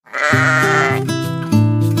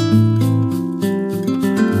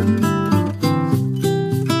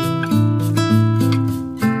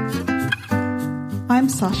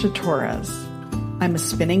Sasha Torres. I'm a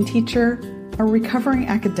spinning teacher, a recovering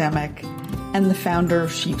academic, and the founder of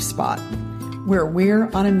SheepSpot, where we're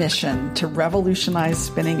on a mission to revolutionize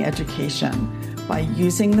spinning education by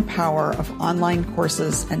using the power of online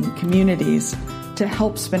courses and communities to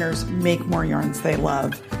help spinners make more yarns they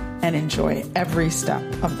love and enjoy every step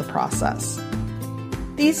of the process.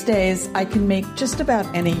 These days, I can make just about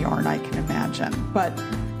any yarn I can imagine, but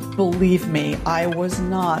believe me, I was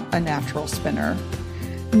not a natural spinner.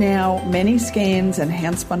 Now, many skeins and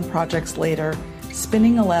hand-spun projects later,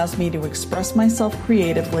 spinning allows me to express myself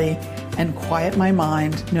creatively and quiet my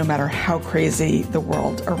mind no matter how crazy the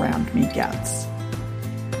world around me gets.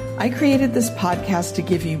 I created this podcast to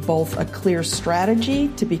give you both a clear strategy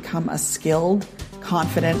to become a skilled,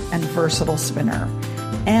 confident, and versatile spinner,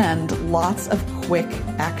 and lots of quick,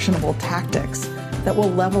 actionable tactics that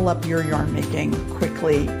will level up your yarn making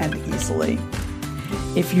quickly and easily.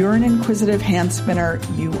 If you're an inquisitive hand spinner,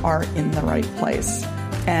 you are in the right place,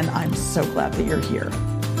 and I'm so glad that you're here.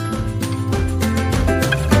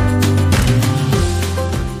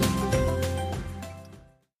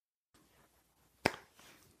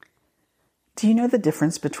 Do you know the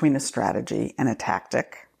difference between a strategy and a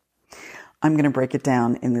tactic? I'm going to break it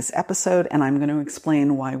down in this episode, and I'm going to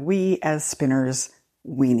explain why we as spinners,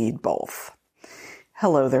 we need both.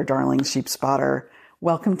 Hello there, darling SheepSpotter.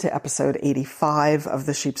 Welcome to episode 85 of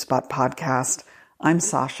the SheepSpot podcast. I'm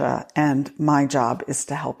Sasha, and my job is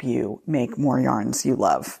to help you make more yarns you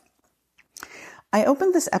love. I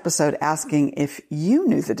opened this episode asking if you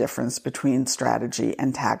knew the difference between strategy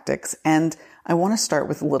and tactics, and I want to start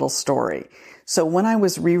with a little story. So when I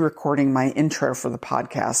was re-recording my intro for the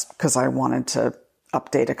podcast, because I wanted to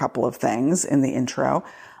update a couple of things in the intro,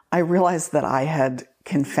 I realized that I had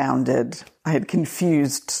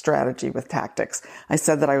confused strategy with tactics. I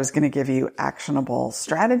said that I was going to give you actionable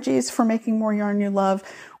strategies for making more yarn you love,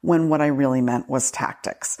 when what I really meant was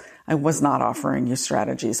tactics. I was not offering you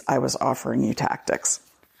strategies. I was offering you tactics.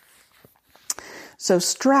 So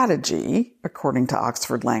strategy, according to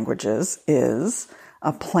Oxford Languages, is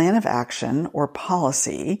a plan of action or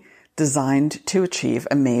policy designed to achieve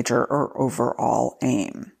a major or overall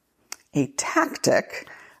aim. A tactic,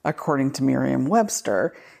 according to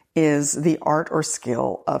Merriam-Webster, is the art or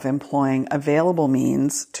skill of employing available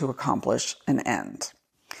means to accomplish an end.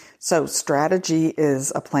 So strategy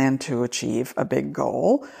is a plan to achieve a big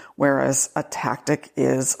goal, whereas a tactic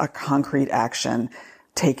is a concrete action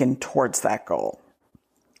taken towards that goal.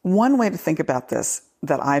 One way to think about this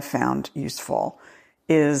that I've found useful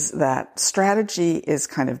is that strategy is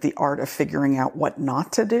kind of the art of figuring out what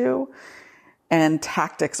not to do, and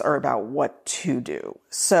tactics are about what to do.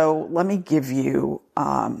 So let me give you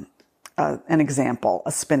an example,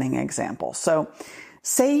 a spinning example. So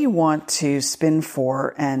say you want to spin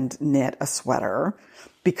for and knit a sweater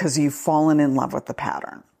because you've fallen in love with the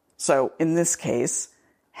pattern. So in this case,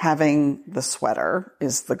 having the sweater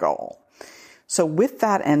is the goal. So with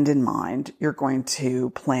that end in mind, you're going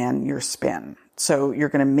to plan your spin. So you're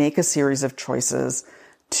going to make a series of choices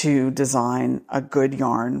to design a good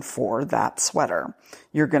yarn for that sweater.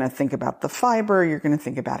 You're going to think about the fiber. You're going to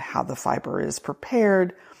think about how the fiber is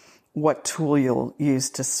prepared, what tool you'll use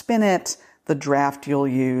to spin it, the draft you'll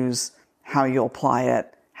use, how you'll apply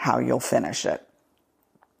it, how you'll finish it.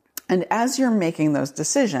 And as you're making those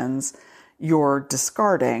decisions, you're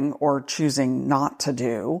discarding or choosing not to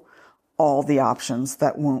do all the options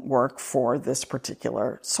that won't work for this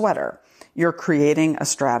particular sweater. You're creating a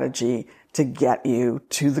strategy to get you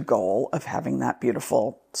to the goal of having that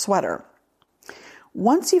beautiful sweater.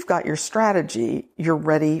 Once you've got your strategy, you're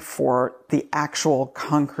ready for the actual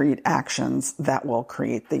concrete actions that will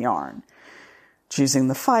create the yarn. Choosing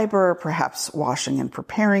the fiber, perhaps washing and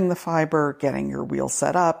preparing the fiber, getting your wheel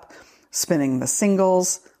set up, spinning the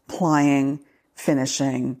singles, plying,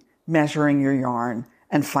 finishing, measuring your yarn,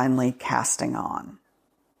 and finally casting on.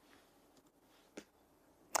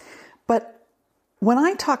 But when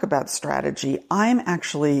I talk about strategy, I'm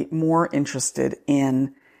actually more interested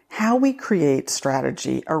in how we create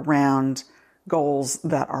strategy around goals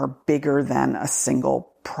that are bigger than a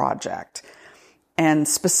single project. And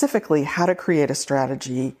specifically, how to create a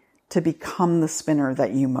strategy to become the spinner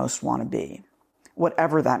that you most want to be,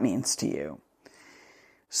 whatever that means to you.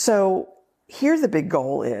 So here the big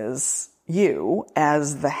goal is you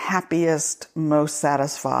as the happiest, most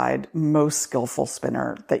satisfied, most skillful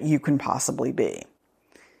spinner that you can possibly be.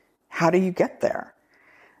 How do you get there?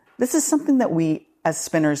 This is something that we as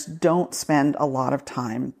spinners don't spend a lot of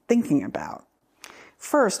time thinking about.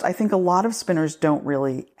 First, I think a lot of spinners don't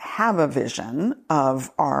really have a vision of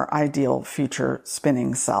our ideal future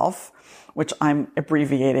spinning self, which I'm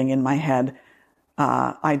abbreviating in my head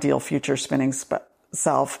ideal future spinning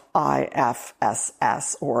self,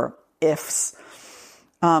 IFSS, or IFS.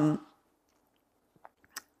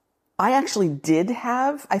 I actually did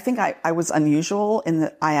have, I think I was unusual in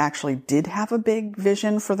that I actually did have a big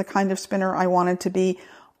vision for the kind of spinner I wanted to be.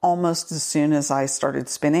 Almost as soon as I started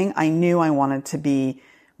spinning, I knew I wanted to be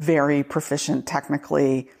very proficient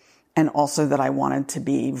technically, and also that I wanted to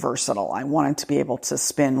be versatile. I wanted to be able to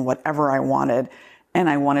spin whatever I wanted, and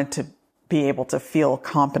I wanted to be able to feel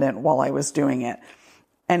competent while I was doing it.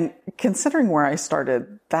 And considering where I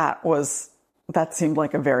started, that seemed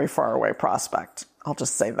like a very far away prospect. I'll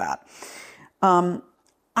just say that.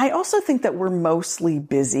 I also think that we're mostly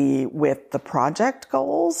busy with the project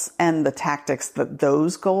goals and the tactics that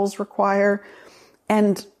those goals require.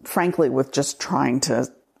 And frankly, with just trying to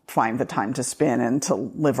find the time to spin and to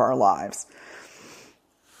live our lives.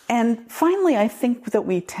 And finally, I think that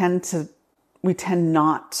we tend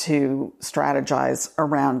not to strategize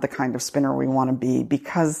around the kind of spinner we want to be,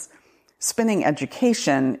 because spinning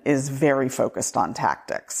education is very focused on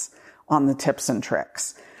tactics, on the tips and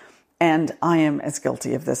tricks. And I am as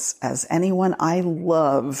guilty of this as anyone. I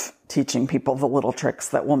love teaching people the little tricks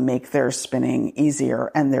that will make their spinning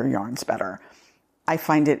easier and their yarns better. I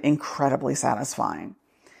find it incredibly satisfying.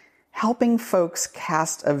 Helping folks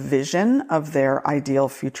cast a vision of their ideal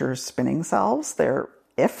future spinning selves, their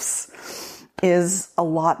IFs, is a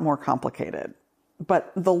lot more complicated.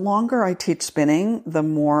 But the longer I teach spinning, the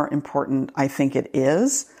more important I think it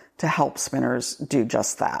is to help spinners do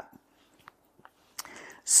just that.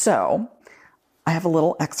 So I have a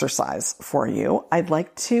little exercise for you. I'd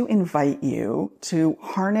like to invite you to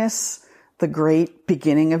harness the great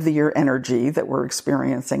beginning of the year energy that we're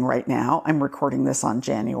experiencing right now. I'm recording this on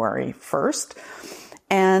January 1st.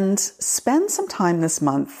 And spend some time this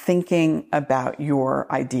month thinking about your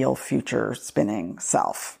ideal future spinning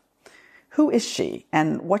self. Who is she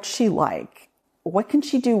and what's she like? What can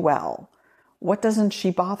she do well? What doesn't she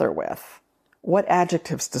bother with? What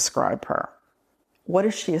adjectives describe her? What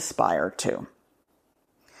does she aspire to?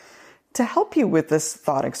 To help you with this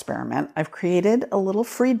thought experiment, I've created a little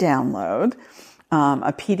free download,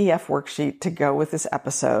 a PDF worksheet to go with this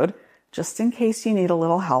episode, just in case you need a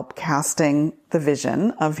little help casting the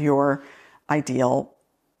vision of your ideal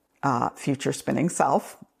future spinning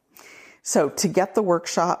self. So to get the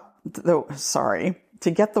worksheet,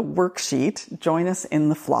 join us in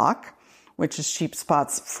the Flock, which is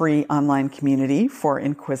SheepSpot's free online community for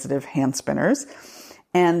inquisitive hand spinners.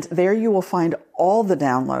 And there you will find all the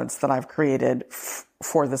downloads that I've created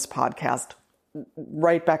for this podcast,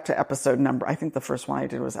 right back to episode number. I think the first one I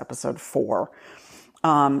did was episode 4.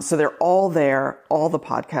 So they're all there. All the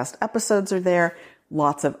podcast episodes are there.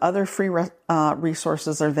 Lots of other free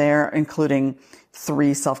resources are there, including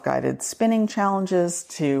 3 self-guided spinning challenges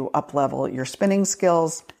to up-level your spinning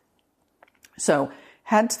skills. So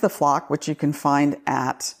head to the Flock, which you can find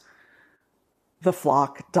at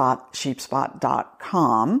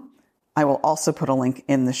theflock.sheepspot.com. I will also put a link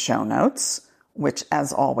in the show notes, which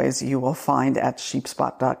as always, you will find at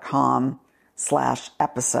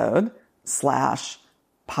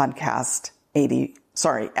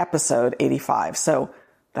sheepspot.com/episode 85. So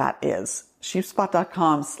that is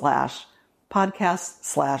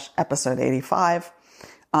sheepspot.com/podcast/episode 85,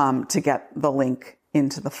 to get the link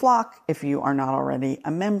into the Flock if you are not already a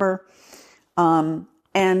member. And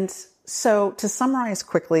so to summarize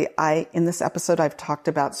quickly, in this episode, I've talked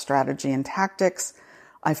about strategy and tactics.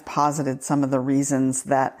 I've posited some of the reasons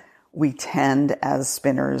that we tend as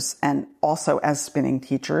spinners and also as spinning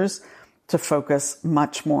teachers to focus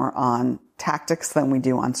much more on tactics than we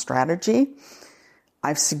do on strategy.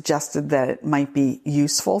 I've suggested that it might be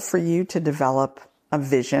useful for you to develop a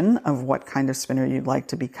vision of what kind of spinner you'd like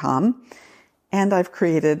to become. And I've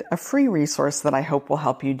created a free resource that I hope will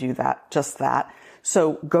help you do just that.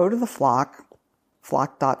 So go to the Flock,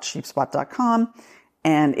 flock.sheepspot.com,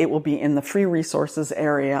 and it will be in the free resources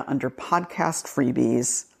area under podcast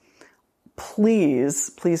freebies.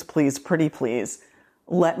 Please, please, please, pretty please,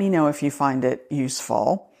 let me know if you find it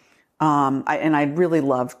useful. And I'd really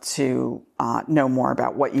love to know more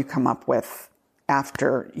about what you come up with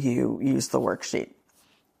after you use the worksheet.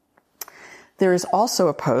 There is also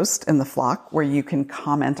a post in the Flock where you can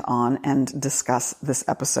comment on and discuss this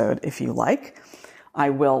episode if you like. I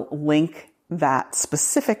will link that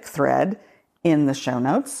specific thread in the show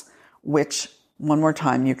notes, which, one more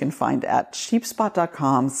time, you can find at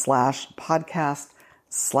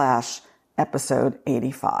sheepspot.com/podcast/episode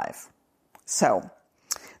 85. So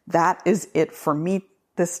that is it for me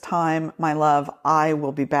this time, my love. I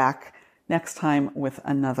will be back next time with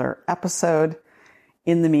another episode.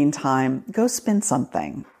 In the meantime, go spin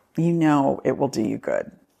something. You know it will do you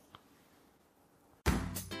good.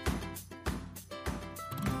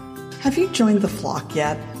 Have you joined The Flock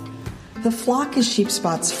yet? The Flock is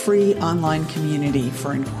SheepSpot's free online community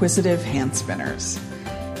for inquisitive hand spinners.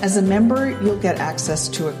 As a member, you'll get access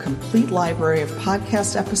to a complete library of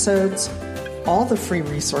podcast episodes, all the free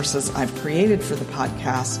resources I've created for the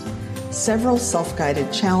podcast, several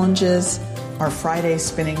self-guided challenges, our Friday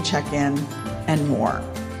spinning check-in, and more.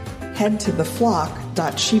 Head to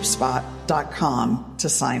theflock.sheepspot.com to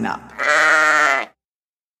sign up.